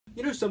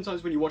You know,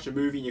 sometimes when you watch a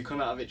movie and you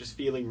come out of it just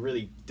feeling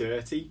really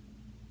dirty?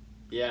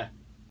 Yeah.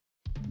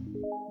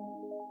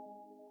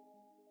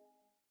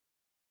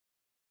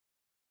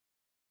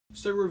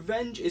 So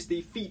Revenge is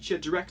the feature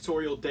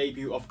directorial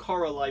debut of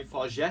Coralie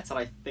Fargeat, and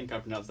I think I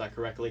pronounced that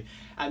correctly,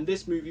 and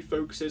this movie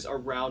focuses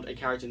around a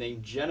character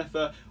named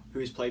Jennifer, who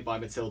is played by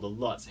Matilda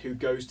Lutz, who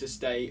goes to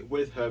stay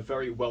with her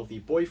very wealthy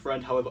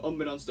boyfriend. However,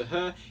 unbeknownst to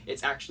her,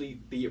 it's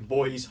actually the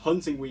boys'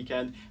 hunting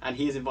weekend, and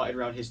he is invited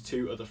around his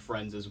two other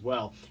friends as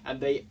well. And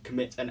they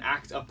commit an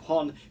act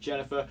upon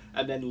Jennifer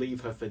and then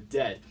leave her for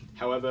dead.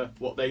 However,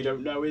 what they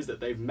don't know is that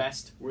they've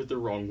messed with the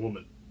wrong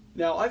woman.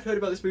 Now, I've heard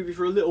about this movie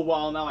for a little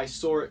while now. I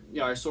saw it,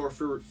 I saw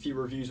a few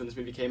reviews when this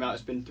movie came out.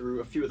 It's been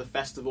through a few of the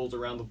festivals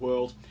around the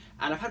world,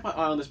 and I've had my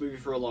eye on this movie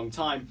for a long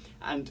time,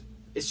 and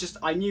it's just,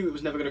 I knew it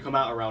was never going to come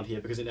out around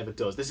here because it never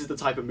does. This is the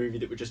type of movie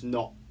that would just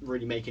not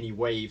really make any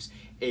waves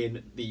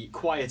in the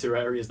quieter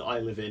areas that I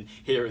live in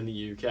here in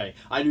the UK.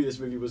 I knew this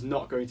movie was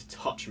not going to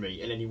touch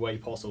me in any way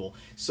possible.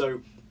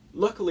 So,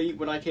 luckily,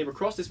 when I came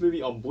across this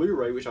movie on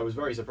Blu-ray, which I was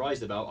very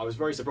surprised about, I was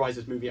very surprised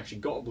this movie actually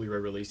got a Blu-ray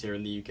release here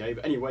in the UK,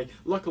 but anyway,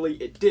 luckily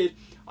it did.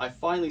 I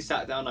finally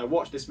sat down, I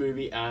watched this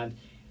movie, and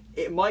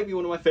it might be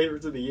one of my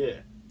favourites of the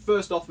year.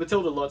 First off,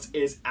 Matilda Lutz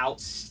is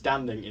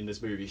outstanding in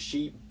this movie.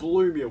 She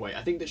blew me away.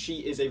 I think that she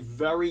is a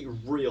very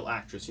real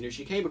actress. You know,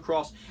 she came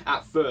across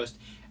at first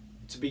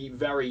to be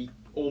very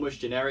almost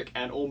generic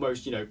and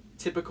almost, you know,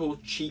 typical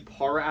cheap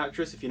horror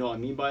actress, if you know what I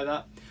mean by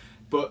that.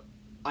 But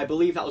I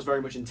believe that was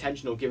very much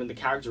intentional given the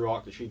character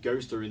arc that she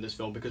goes through in this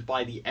film, because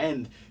by the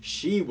end,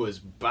 she was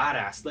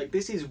badass. Like,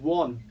 this is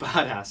one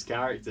badass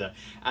character,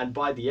 and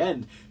by the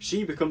end,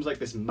 she becomes like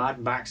this Mad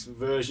Max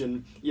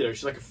version, you know,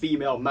 she's like a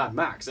female Mad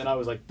Max, and I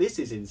was like, this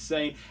is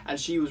insane, and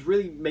she was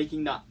really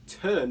making that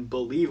turn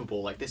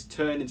believable, like this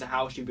turn into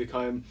how she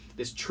became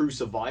this true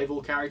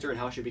survival character and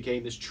how she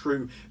became this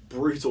true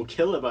brutal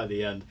killer by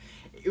the end.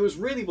 It was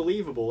really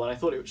believable, and I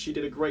thought she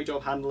did a great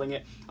job handling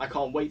it. I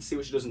can't wait to see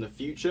what she does in the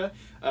future.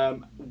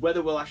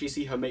 Whether we'll actually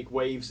see her make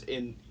waves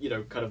in, you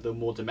know, kind of the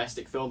more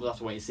domestic films, we'll have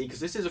to wait and see, because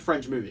this is a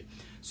French movie.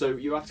 So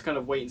you have to kind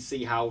of wait and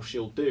see how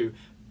she'll do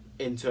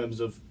in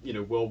terms of, you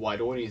know, worldwide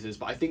audiences.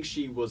 But I think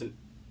she was an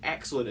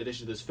excellent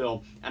addition to this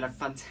film and a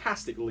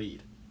fantastic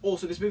lead.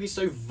 Also, this movie is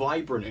so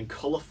vibrant and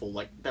colourful.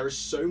 Like, there are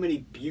so many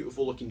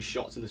beautiful looking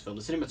shots in this film.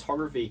 The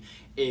cinematography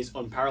is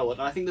unparalleled,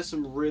 and I think there's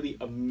some really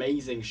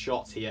amazing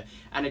shots here.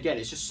 And again,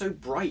 it's just so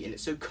bright and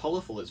it's so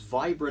colourful, it's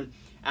vibrant.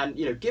 And,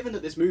 you know, given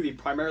that this movie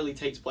primarily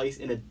takes place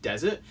in a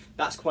desert,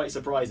 that's quite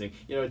surprising.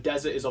 You know, a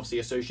desert is obviously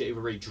associated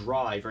with very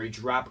dry, very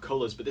drab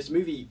colours, but this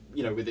movie,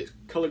 you know, with its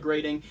colour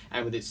grading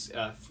and with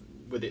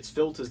its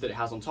filters that it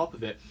has on top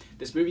of it,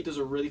 this movie does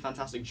a really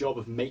fantastic job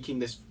of making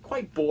this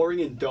quite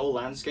boring and dull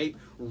landscape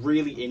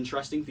really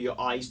interesting for your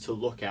eyes to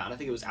look at, and I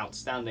think it was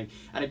outstanding.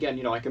 And again,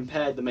 you know, I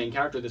compared the main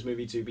character of this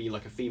movie to be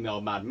like a female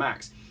Mad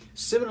Max,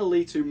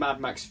 similarly to Mad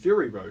Max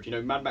Fury Road. You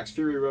know, Mad Max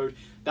Fury Road,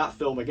 that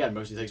film again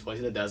mostly takes place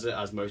in the desert,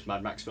 as most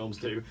Mad Max films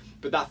do,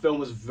 but that film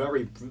was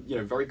very, you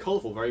know, very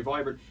colourful, very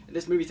vibrant, and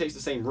this movie takes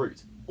the same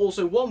route.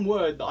 Also, one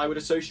word that I would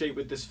associate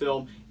with this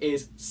film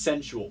is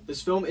sensual.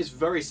 This film is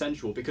very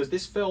sensual because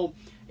this film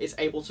is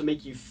able to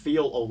make you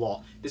feel a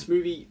lot. This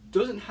movie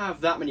doesn't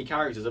have that many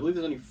characters. I believe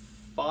there's only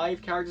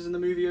 5 characters in the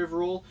movie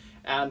overall,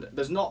 and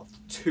there's not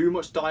too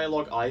much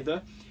dialogue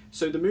either.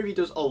 So the movie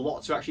does a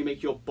lot to actually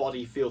make your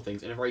body feel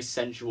things in a very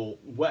sensual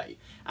way.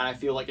 And I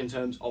feel like in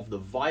terms of the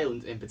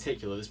violence in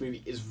particular, this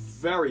movie is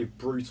very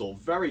brutal,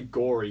 very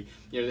gory.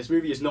 You know, this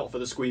movie is not for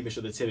the squeamish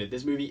or the timid.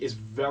 This movie is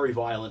very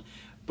violent.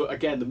 But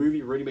again, the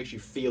movie really makes you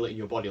feel it in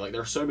your body. Like,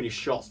 there are so many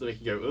shots that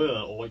make you go,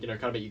 ugh, or, you know,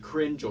 kind of make you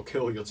cringe or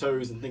curl your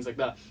toes and things like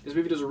that. This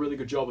movie does a really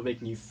good job of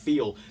making you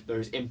feel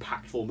those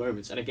impactful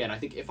moments. And again, I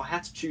think if I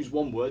had to choose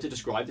one word to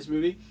describe this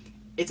movie,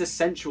 it's a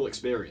sensual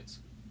experience.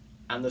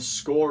 And the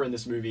score in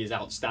this movie is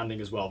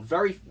outstanding as well.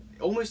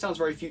 Almost sounds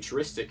very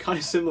futuristic, kind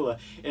of similar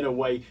in a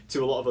way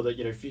to a lot of other,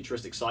 you know,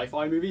 futuristic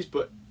sci-fi movies,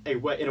 but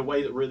in a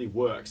way that really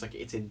works. Like,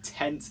 it's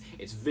intense,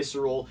 it's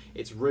visceral,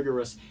 it's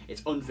rigorous,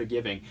 it's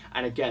unforgiving,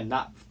 and again,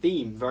 that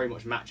theme very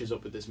much matches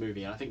up with this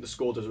movie, and I think the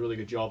score does a really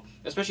good job,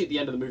 especially at the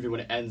end of the movie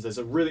when it ends. There's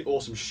a really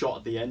awesome shot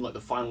at the end, like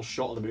the final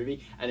shot of the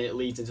movie, and it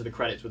leads into the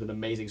credits with an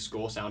amazing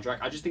score soundtrack.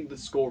 I just think the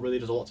score really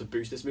does a lot to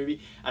boost this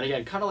movie, and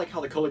again, kind of like how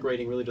the colour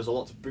grading really does a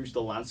lot to boost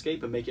the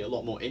landscape and make it a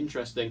lot more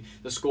interesting,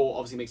 the score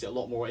obviously makes it a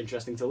lot more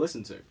interesting to listen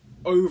to.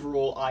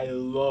 Overall, I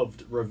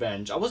loved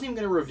Revenge. I wasn't even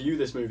going to review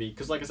this movie,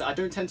 because like I said, I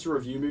don't tend to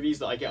review movies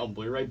that I get on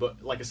Blu-ray,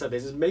 but like I said,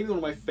 this is maybe one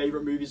of my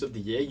favourite movies of the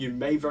year. You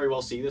may very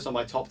well see this on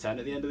my top 10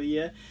 at the end of the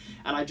year,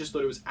 and I just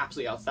thought it was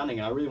absolutely outstanding,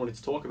 and I really wanted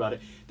to talk about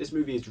it. This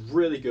movie is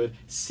really good.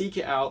 Seek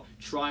it out,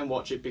 try and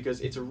watch it,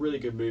 because it's a really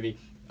good movie.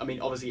 I mean,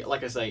 obviously,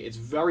 like I say, it's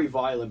very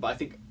violent, but I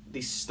think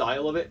the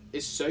style of it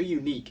is so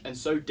unique and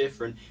so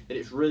different that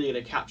it's really going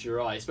to capture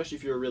your eye, especially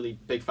if you're a really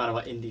big fan of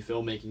like indie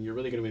filmmaking. You're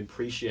really going to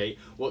appreciate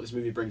what this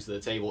movie brings to the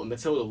table. And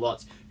Matilda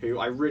Lutz, who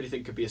I really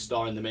think could be a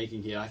star in the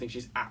making here, I think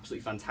she's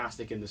absolutely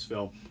fantastic in this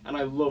film, and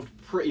I loved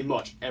pretty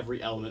much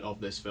every element of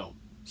this film.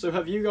 So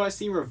have you guys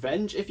seen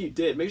Revenge? If you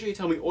did, make sure you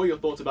tell me all your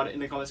thoughts about it in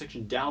the comment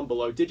section down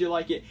below. Did you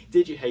like it?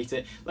 Did you hate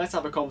it? Let's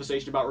have a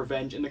conversation about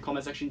Revenge in the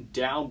comment section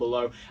down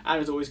below.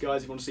 And as always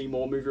guys, if you want to see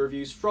more movie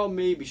reviews from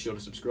me, be sure to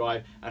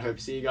subscribe, and I hope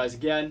to see you guys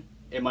again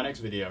in my next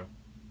video.